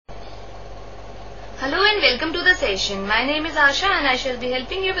Hello and welcome to the session. My name is Asha and I shall be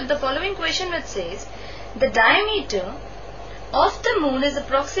helping you with the following question, which says the diameter of the moon is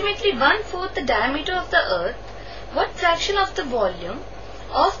approximately 1/4 the diameter of the earth. What fraction of the volume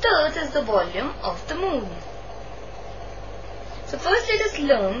of the earth is the volume of the moon? So first let us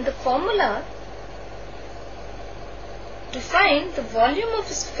learn the formula to find the volume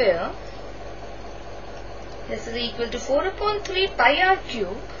of a sphere. This is equal to 4/3 pi r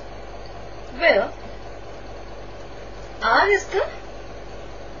cube, where r is the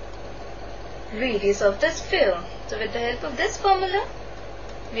radius of the sphere. So with the help of this formula,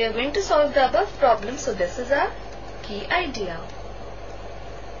 we are going to solve the above problem. So this is our key idea.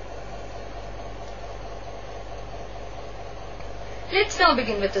 Let's now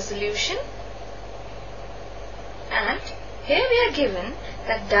begin with the solution. And here we are given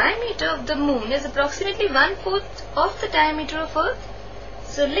that diameter of the moon is approximately 1/4 of the diameter of earth.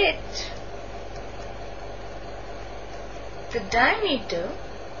 So let the diameter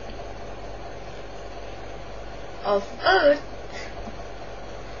of earth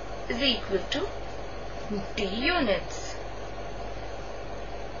is equal to d units.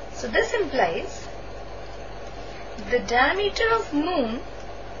 So this implies the diameter of moon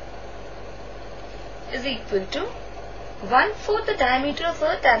is equal to 1/4 the diameter of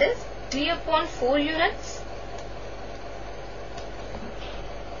earth, that is d upon 4 units.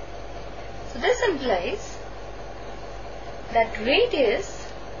 So this implies that radius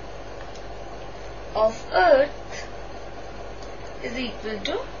of earth is equal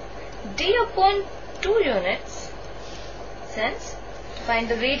to d upon 2 units. Since to find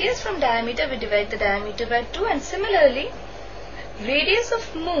the radius from diameter, we divide the diameter by 2, and similarly radius of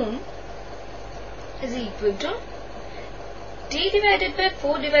moon is equal to d divided by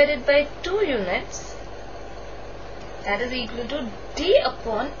 4 divided by 2 units, that is equal to d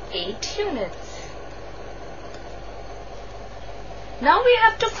upon 8 units. Now we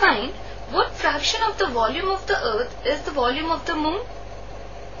have to find what fraction of the volume of the earth is the volume of the moon.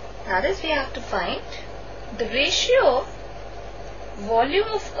 That is, we have to find the ratio of volume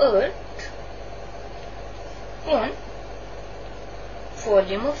of earth on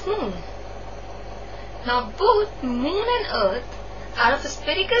volume of moon. Now both moon and earth are of a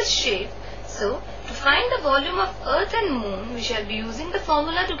spherical shape. So to find the volume of earth and moon, we shall be using the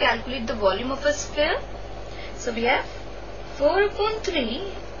formula to calculate the volume of a sphere. So we have 4/3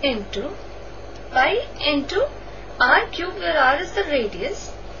 into pi into r cube, where r is the radius.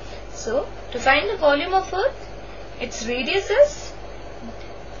 So to find the volume of earth, its radius is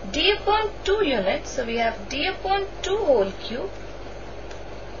d upon 2 units. So we have d upon 2 whole cube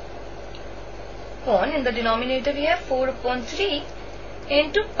upon, in the denominator we have 4/3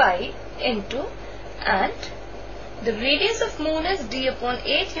 into pi into, and the radius of moon is d upon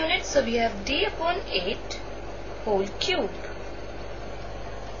 8 units. So we have d upon 8 whole cube.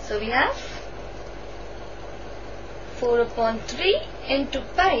 So we have 4/3 into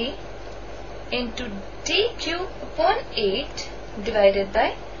pi into d cube upon 8 divided by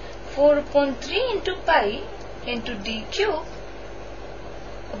 4/3 into pi into d cube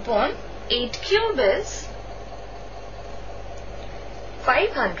upon 8 cube is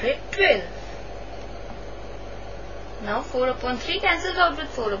 512. Now 4/3 cancels out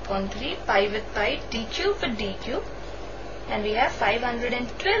with 4/3, pi with pi, d cube with d cube, and we have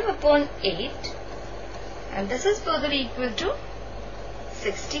 512/8, and this is further equal to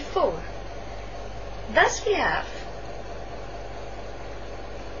 64. Thus we have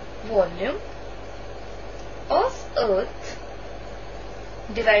volume of earth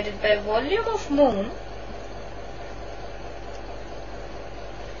divided by volume of moon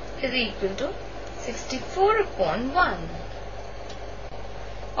is equal to 64/1.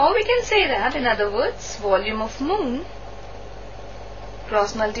 Or we can say that, in other words, volume of moon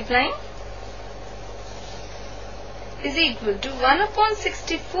cross multiplying is equal to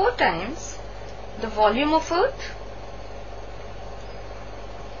 1/64 times the volume of earth.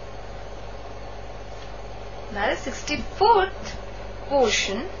 That is 64th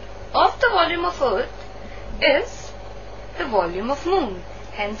portion of the volume of earth is the volume of moon.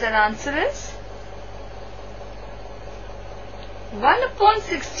 Hence our answer is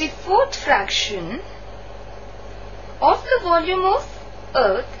 1/64th fraction of the volume of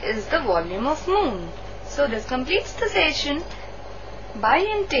earth is the volume of moon. So this completes the session. Bye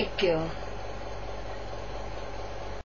and take care.